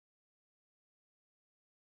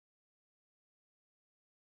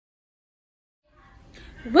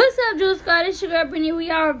What's up, Juice Squad? It's your girl Brittany.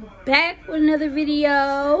 We are back with another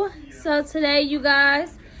video. So today, you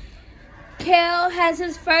guys, Kale has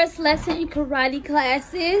his first lesson in karate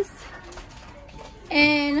classes,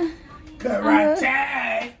 and I'm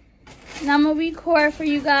gonna record for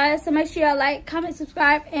you guys. So make sure y'all like, comment,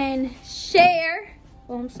 subscribe, and share.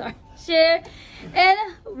 Oh, I'm sorry, share, and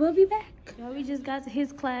we'll be back. Yo, we just got to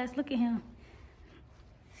his class. Look at him.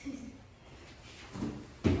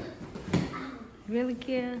 Really,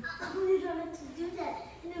 Kale? We wanted to do that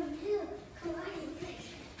in a real karate place.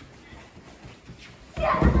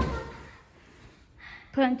 Yeah.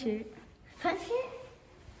 Punch it. Punch it?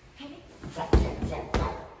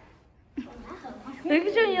 Look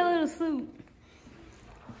at you in your little suit.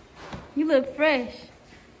 You look fresh.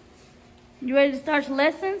 You ready to start your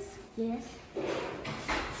lessons? Yes.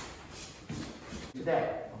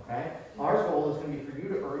 Today, okay? Our goal is going to be for you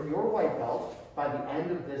to earn your white belt by the end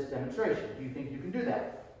of this demonstration. Do you think you can do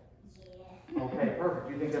that? Yeah. Okay, perfect.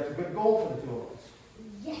 Do you think that's a good goal for the two of us?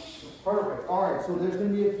 Yes. Perfect. All right, so there's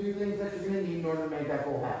going to be a few things that you're going to need in order to make that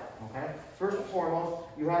goal happen, okay? First and foremost,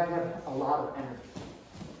 you have to have a lot of energy.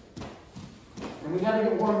 And we got to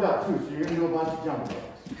get warmed up, too, so you're going to do a bunch of jumping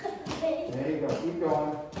jacks. Okay. There you go. Keep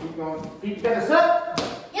going. Keep going. Feet together, set.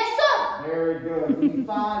 Yes, sir. Very good. We need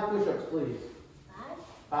 5 push-ups, please.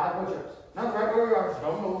 5. 5 push-ups. No, right where we are.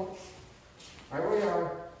 Don't move. Right where we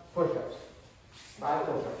are. Push-ups. 5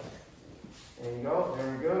 push-ups. There you go.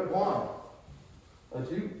 Very good. 1,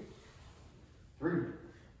 2, 3,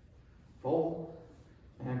 4,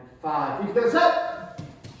 and 5. Feet together, set.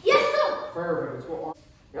 Yes, sir. Perfect. Let's go on.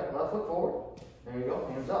 Yep, left foot forward. There you go.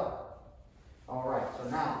 Hands up. All right. So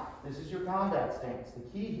now, this is your combat stance. The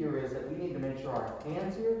key here is that we need to make sure our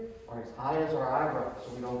hands here are as high as our eyebrows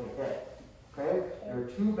so we don't get hit. Okay? There are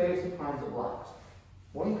 2 basic kinds of blocks.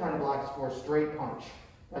 One kind of block is for a straight punch.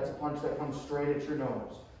 That's a punch that comes straight at your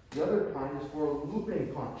nose. The other kind is for a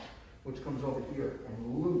looping punch, which comes over here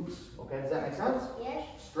and loops. Okay, does that make sense? Yes.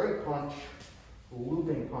 Straight punch,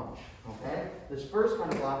 looping punch. Okay? This first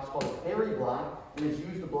kind of block is called a parry block, and it's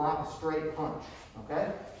used to block a straight punch.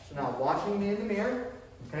 Okay? So now, watching me in the mirror.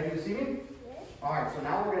 Okay, do you see me? Yes. All right, so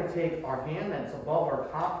now we're going to take our hand that's above our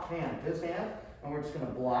top hand, this hand, and we're just going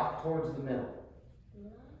to block towards the middle.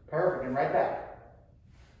 Perfect, and right back.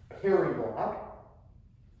 Parry block,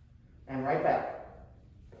 and right back.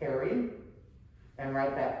 Parry, and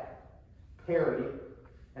right back. Parry,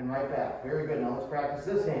 and right back. Very good. Now let's practice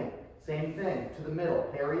this hand. Same thing, to the middle.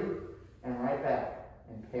 Parry, and right back.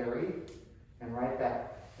 And parry, and right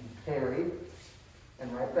back. And parry,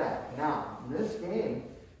 and right back. Now, in this game,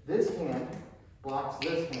 this hand blocks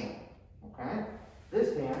this hand. Okay?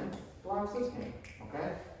 This hand blocks this hand.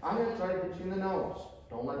 Okay? I'm going to try to hit you in the nose.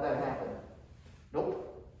 Don't let that happen. Nope.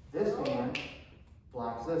 This hand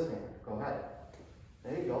blocks this hand. Go ahead.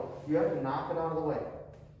 There you go. You have to knock it out of the way.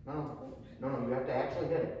 No, you have to actually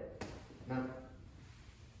hit it. No.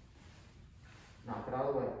 Knock it out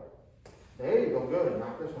of the way. There you go. Good.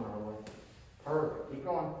 Knock this one out of the way. Perfect. Keep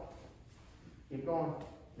going. Keep going.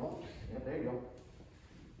 Nope. Yeah, there you go.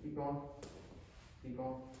 Keep going. Keep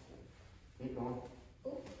going. Keep going.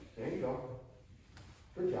 There you go.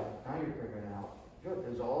 Good job. Now you're figuring it out. Good.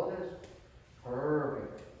 That's all it is.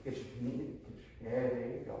 Perfect. Get your knee. Yeah, there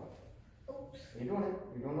you go. Oops. You're doing it.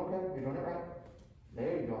 You're doing okay. You're doing it right.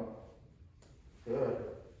 There you go. Good.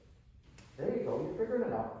 There you go. You're figuring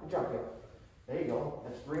it out. Good job, Kale. There you go.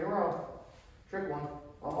 That's 3 in a row. Trick one.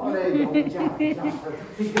 Oh, there you go. Good job. Good job. Perfect.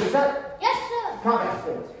 Feet together, set. Yes, sir. Combat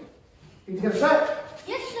stance. Feet together, set.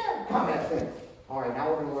 Yes, sir. Combat stance. All right, now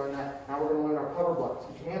we're going to learn that. Now we're going to learn our cover blocks.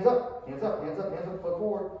 Get your hands up. Hands up. Hands up. Hands up. Foot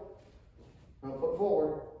forward. No, foot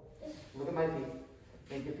forward. Look at my feet.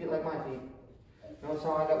 Make your feet like my feet. Notice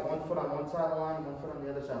how I got 1 foot on one side of the line, 1 foot on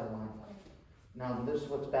the other side of the line. Now this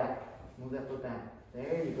foot's back. Move that foot back.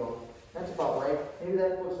 There you go. That's about right. Maybe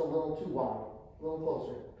that foot's a little too wide. A little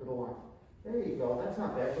closer to the line. There you go. That's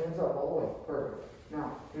not bad. Hands up all the way. Perfect.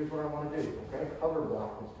 Now, here's what I want to do. Okay? Cover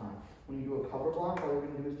block this time. When you do a cover block, all you're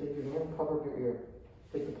going to do is take your hand and cover up your ear.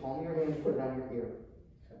 Take the palm of your hand and put it on your ear.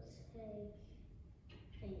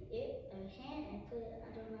 So take a hand and put it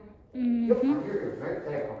under my... Yep, on your ear. Right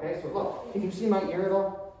there. Okay? So look. Can you see my ear at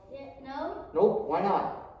all? Yeah, no? Nope. Why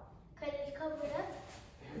not? Because it's covered up.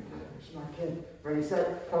 Very good. You're a smart kid. Ready,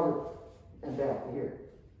 set, cover, and back to here.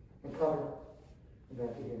 And cover, and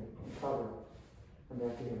back to here. And cover, and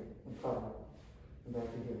back to here. And cover, and back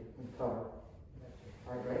to here. And cover.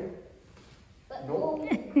 All right, ready? But Nope.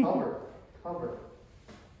 Cover, cover.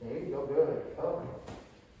 There you go. Good. Cover.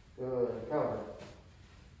 Good. Cover.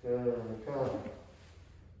 Good. Cover.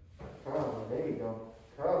 Cover. There you go.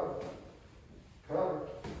 Cover. Cover.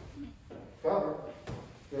 Cover.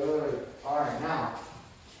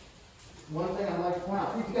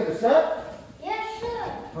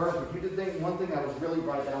 really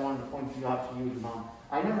bright that I wanted to point you out to you, Mom.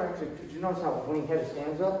 I never actually, did you notice how when he had his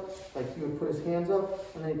hands up, like he would put his hands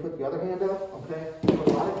up, and then he put the other hand up, okay? What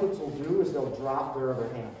a lot of kids will do is they'll drop their other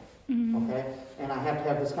hand, okay? And I have to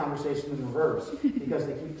have this conversation in reverse, because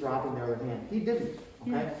they keep dropping their other hand. He didn't,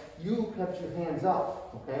 okay? You kept your hands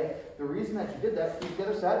up, okay? The reason that you did that, you get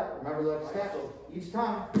a set, remember the step, so each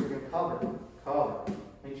time, you're gonna cover.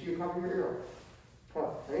 Make sure you cover your ear.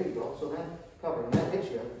 Cover, there you go, so then, cover, and that hits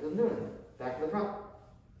you, it doesn't do anything. Back to the front.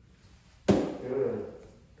 Good.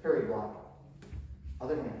 Parry block.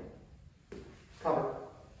 Other hand. Cover.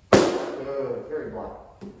 Good. Parry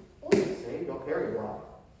block. There you go. Parry block.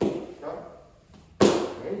 Cover.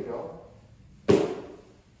 There you go.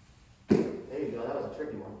 There you go. That was a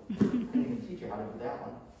tricky one. I didn't even teach you how to do that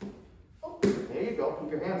one. There you go. Keep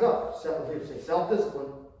your hands up. Say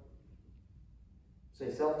self-discipline. Say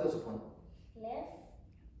self-discipline.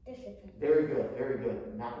 Discipline. Very good. Very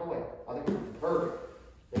good. Knock it away. Other hand. Perfect.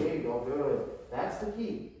 There you go, good. That's the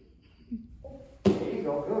key. There you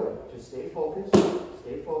go, good. Just stay focused.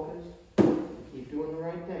 Stay focused. Keep doing the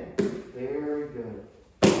right thing. Very good.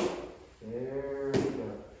 Very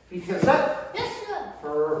good. Feet to the set? Yes, sir.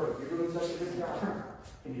 Perfect. You're doing such a good job.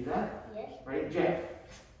 Can you do that? Yes. Right, jab.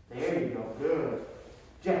 There you go, good.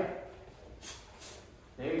 Jab.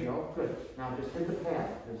 There you go, good. Now just hit the pad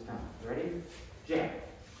this time. Ready? Jab.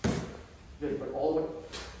 Good, but all the way.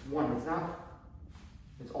 One, it's not.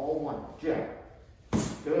 It's all one. Jab.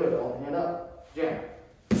 Good. All hand up. Jab.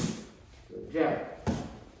 Good. Jab.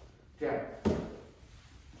 Jab.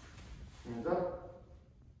 Hands up.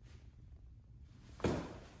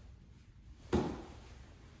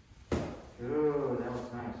 Good. That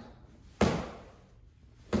looks nice.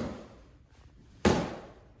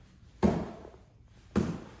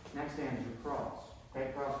 Next hand is your cross.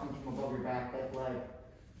 Okay, cross comes from above your back, head, leg.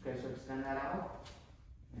 Okay, so extend that out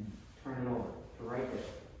and turn it over. Right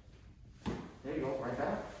there. There you go, right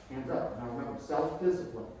back. Hands up. Now remember,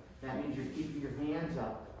 self-discipline. That means you're keeping your hands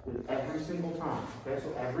up with every single time. Okay,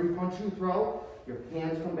 so every punch you throw, your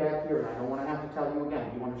hands come back here. And I don't want to have to tell you again.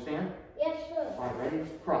 Do you understand? Yes, sir. All right, ready?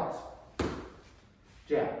 Cross.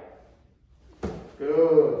 Jab.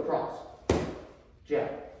 Good. Cross. Jab.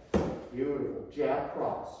 Beautiful. Jab,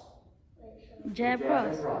 cross. Jab, cross.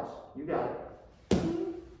 And cross. You got it.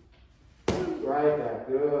 Right back.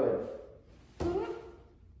 Good.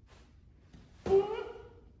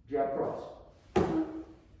 Jab, cross.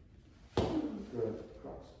 Good.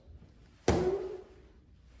 Cross.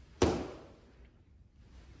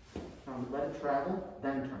 Let it travel,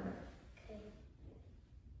 then turn it. Okay.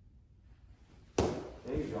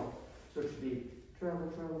 There you go. So it should be travel,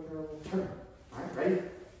 travel, travel, turn. All right, ready?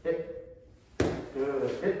 Hit. Good.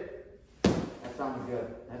 Hit. That sounded good.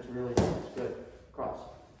 That's really good. That's good. Cross.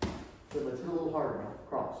 Good. Let's hit a little harder now.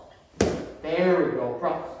 Cross. There we go.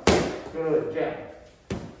 Cross. Good. Jab.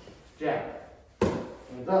 Jab.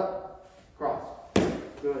 Hands up. Cross.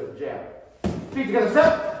 Good. Jab. Feet together.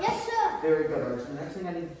 Step. Yes, sir. Very good. All right. So the next thing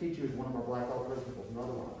I need to teach you is one of our black belt principles.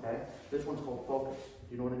 Another one. Okay. This one's called focus.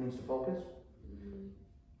 Do you know what it means to focus?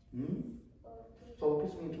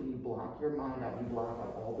 Focus means when you block your mind out, you block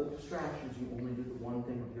out all the distractions, you only do the one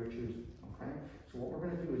thing of your choosing, okay? So what we're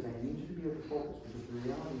going to do is I need you to be able to focus, because the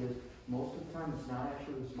reality is most of the time it's not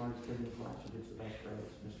actually the smartest kid in the class who gets the best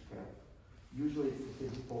grades, Mr. Carroll. Usually it's the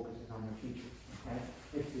kid who focuses on their teacher, okay?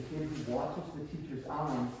 It's the kid who watches the teacher's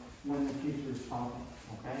eyes when the teacher is talking,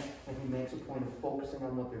 okay? And he makes a point of focusing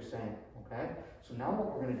on what they're saying, okay? So now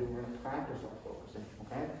what we're going to do, we're going to practice our focusing,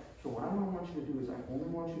 okay? So what I want you to do is I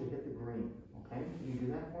only want you to hit the green. Okay, can you do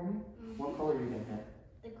that for me? What color are you going to hit?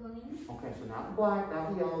 The green. Okay, so not the black,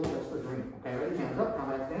 not the yellow, just the green. Okay, ready? Hands up,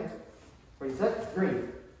 combat stance. Ready, set,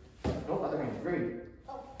 green. No, other hand, green.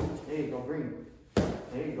 Oh. There you go, green.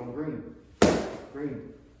 There you go, green.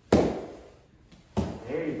 Green.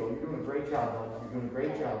 There you go, you're doing a great job, bud. You're doing a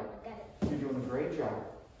great job. You're doing a great job.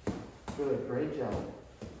 Good, great job.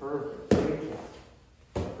 Perfect, great job.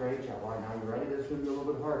 Great job. All right, now you ready? This is going to be a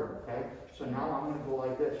little bit harder, okay? So now I'm going to go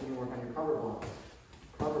like this. You work on your cover blocks.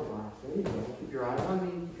 Cover blocks. There you go. Keep your eyes on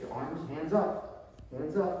me. Keep your arms, hands up.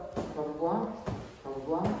 Hands up. Cover block. Cover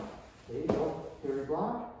block. There you go. Parry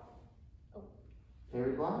block.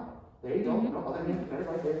 Parry block. There you go. No, other hand. Got it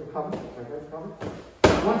right there for cover. Right there for cover.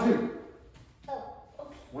 1, 2. Oh,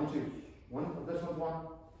 okay. 1, 2. One. This one's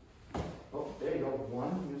 1. Oh, there you go.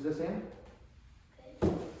 1. Use this hand.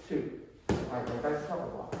 Okay. 2. All right, right back to cover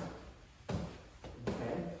block.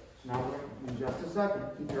 Okay. So now we're in just a second.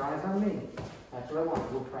 Keep your eyes on me. That's what I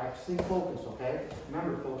want. We're practicing focus, okay?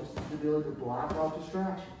 Remember, focus is the ability to block out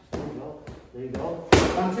distractions. There you go. There you go.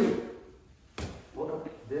 1, 2. Well,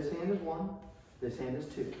 this hand is 1. This hand is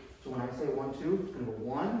 2. So when I say 1, 2, it's going to go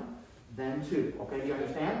 1, then 2. Okay, do you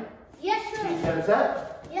understand? Yes, sir. Feet together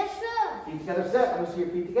set. Yes, sir. Feet together set. Let me see your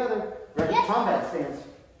feet together. Ready? Yes, combat stance.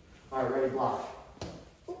 All right, ready, block.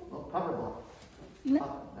 Oh, cover block.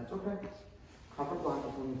 No. That's okay. Cover block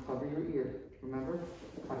is when you cover your ear. Remember?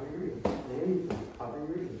 Cover your ear. There you go. Cover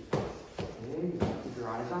your ear. There you go. Keep your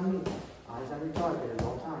eyes on me. Eyes on your target at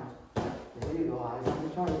all times. There you go. Eyes on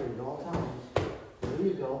your target at all times. There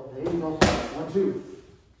you go. There you go. 1, 2.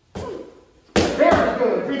 Very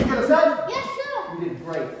good. Feet together set. Yes, sir. You did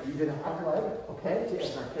great. You did a hop leg. Okay. So you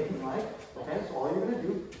start kicking leg. Okay. So all you're going to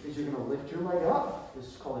do is you're going to lift your leg up. This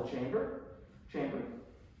is called a chamber. Chamber.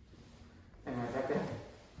 And right back down.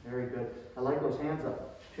 Very good. I like those hands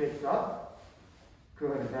up. Shift up.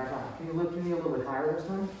 Good. And back on. Can you lift your knee a little bit higher this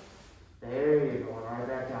time? There you go. And right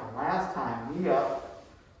back down. Last time. Knee up.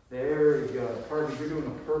 Very good. Perfect. You're doing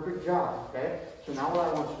a perfect job. Okay. So now what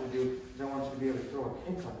I want you to do is I want you to be able to throw a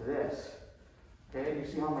kick like this. Okay.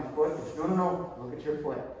 You see how my foot is? No. Look at your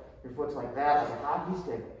foot. Your foot's like that, like a hockey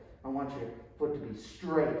stick. I want your foot to be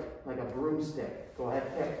straight, like a broomstick. Go ahead,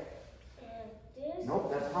 kick. This.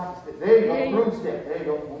 Nope, that's a hockey stick. There you go, broomstick. There you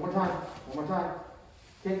go. One more time. One more time.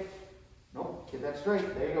 Kick. Nope, get that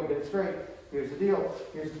straight. There you go, get it straight. Here's the deal.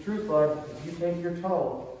 Here's the truth, bud. If you take your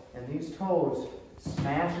toe and these toes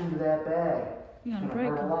smash into that bag, it's going to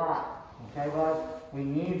hurt a lot. Okay, bud? We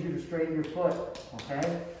need you to straighten your foot.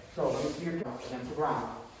 Okay? So let me see your toe against the ground.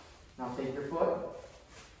 Now take your foot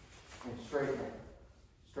and straighten it.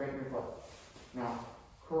 Straighten your foot. Now,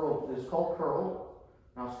 curl. This is called curl.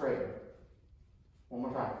 Now straighten. One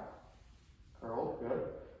more time. Curl, good.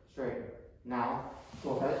 Straighten. Now,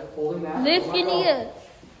 go ahead, holding that. Lift your knee up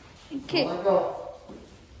and kick. Don't let go.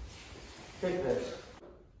 Kick this.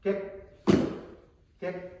 Kick.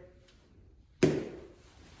 Kick.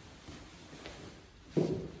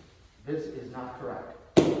 This is not correct.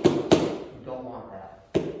 You don't want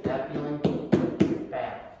that. That feeling,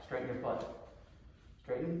 bad. Straighten your foot.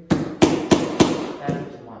 Straighten. That is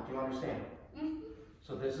what you want. Do you understand? Mm-hmm.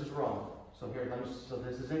 So this is wrong. So here, so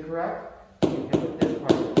this is incorrect. You hit with this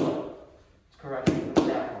part of the foot. It's correct. You hit with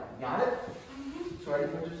that one. Got it? Mm-hmm. So ready?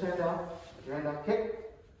 Put your hand down. Put your hand down. Kick.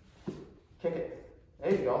 Kick it.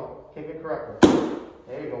 There you go. Kick it correctly.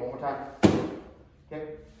 There you go. One more time. Kick.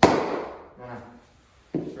 Now,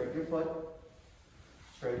 straighten your foot.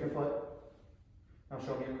 Straighten your foot. Now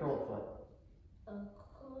show me your curled foot.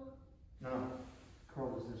 No.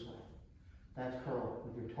 Curled is this way. That's curled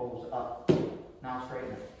with your toes up. Now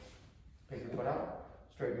straighten it. Pick your foot up.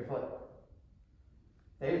 Straighten your foot.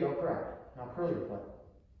 There you go. Correct. Now curl your foot.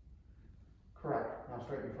 Correct. Now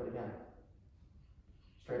straighten your foot again.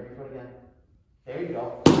 Straighten your foot again. There you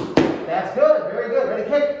go. That's good. Very good. Ready?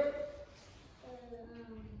 Kick.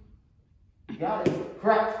 You got it.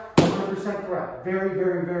 Correct. 100% correct. Very,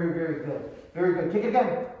 very, very, very good. Very good. Kick it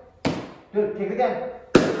again. Good. Kick it again.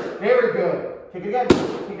 Very good. Kick it again.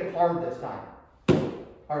 Kick it hard this time.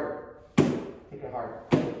 Harder. Kick it hard.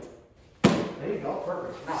 There you go.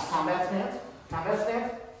 Perfect. Now, combat stance. Combat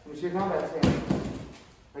stance. Let me see your combat stance.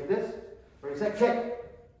 Like this. Ready, set, kick.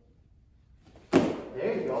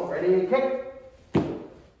 There you go. Ready, kick.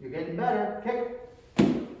 You're getting better.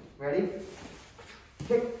 Kick. Ready?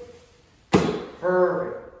 Kick.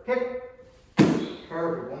 Perfect. Kick.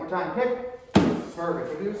 Perfect. One more time. Kick.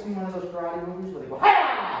 Perfect. Have you ever seen one of those karate movies where they go,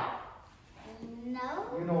 hi-ya?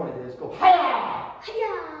 No. You know what it is. Go, hi-ya!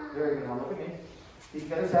 Hiya. Very good. Now look at me. Feet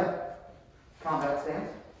together set. Combat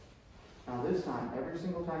stance. Now this time, every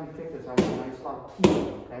single time you kick this, I want a nice lot of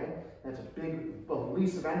heat, okay? That's a big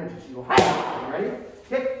release of energy. So you go, hi-ya! You ready?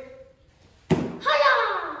 Kick. Hiya.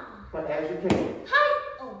 But as you're kicking. Hi.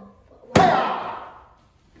 Oh. Hi-ya!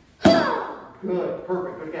 Hiya. Good.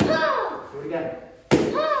 Perfect. Do it again. Hiya. Do it again.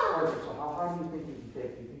 Hiya. Perfect. So how hard do you think you can kick?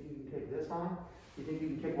 Do you think you can kick this time? Do you think you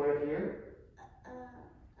can kick way up here?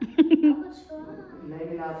 I would try.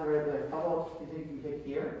 Maybe not right there. How about, do you think you can kick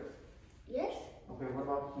here? Yes. Okay, what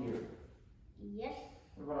about here? Yes.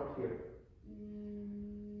 What about up here?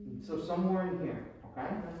 So somewhere in here, okay?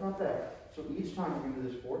 That's not there. So each time you're going to do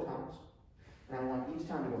this 4 times. And I want each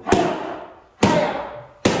time to go, hi-ya! Hi-ya!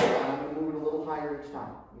 And I'm going to move it a little higher each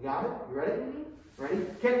time. You got it? You ready? Mm-hmm. Ready?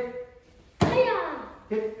 Kick! Hiya.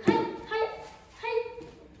 Kick! Hi. Hi. Hi.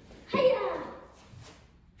 Hiya.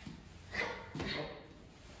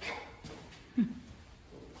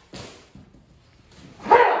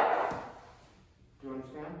 Do you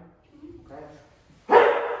understand? Okay.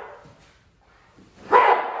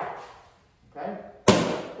 Okay?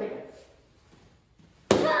 Kick it.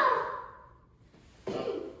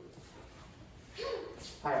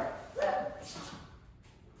 Higher.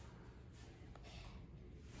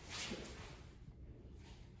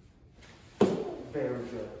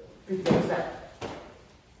 Feet together, set.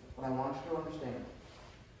 What I want you to understand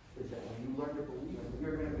is that when you learn to believe,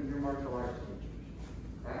 you're going to be your martial arts teachers.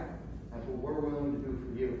 Okay? That's what we're willing to do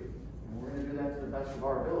for you. And we're going to do that to the best of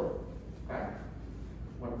our ability. Okay?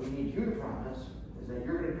 What we need you to promise is that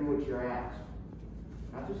you're going to do what you're asked.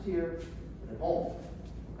 Not just here, but at home.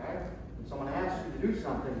 Okay? When someone asks you to do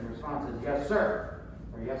something, your response is yes, sir,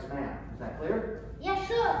 or yes, ma'am. Is that clear? Yes,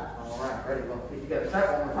 sir. All right, ready? Well, feet together,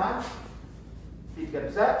 set. One more time. Feet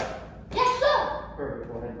together, set. Yes, sir.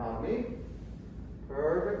 Perfect. Go ahead and follow me.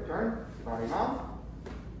 Perfect. Turn. Body mouth.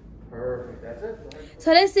 Perfect. That's it.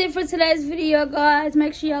 So that's it for today's video, guys.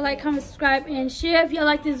 Make sure y'all like, comment, subscribe, and share. If y'all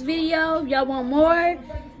like this video, if y'all want more,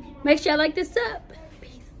 make sure y'all like this up.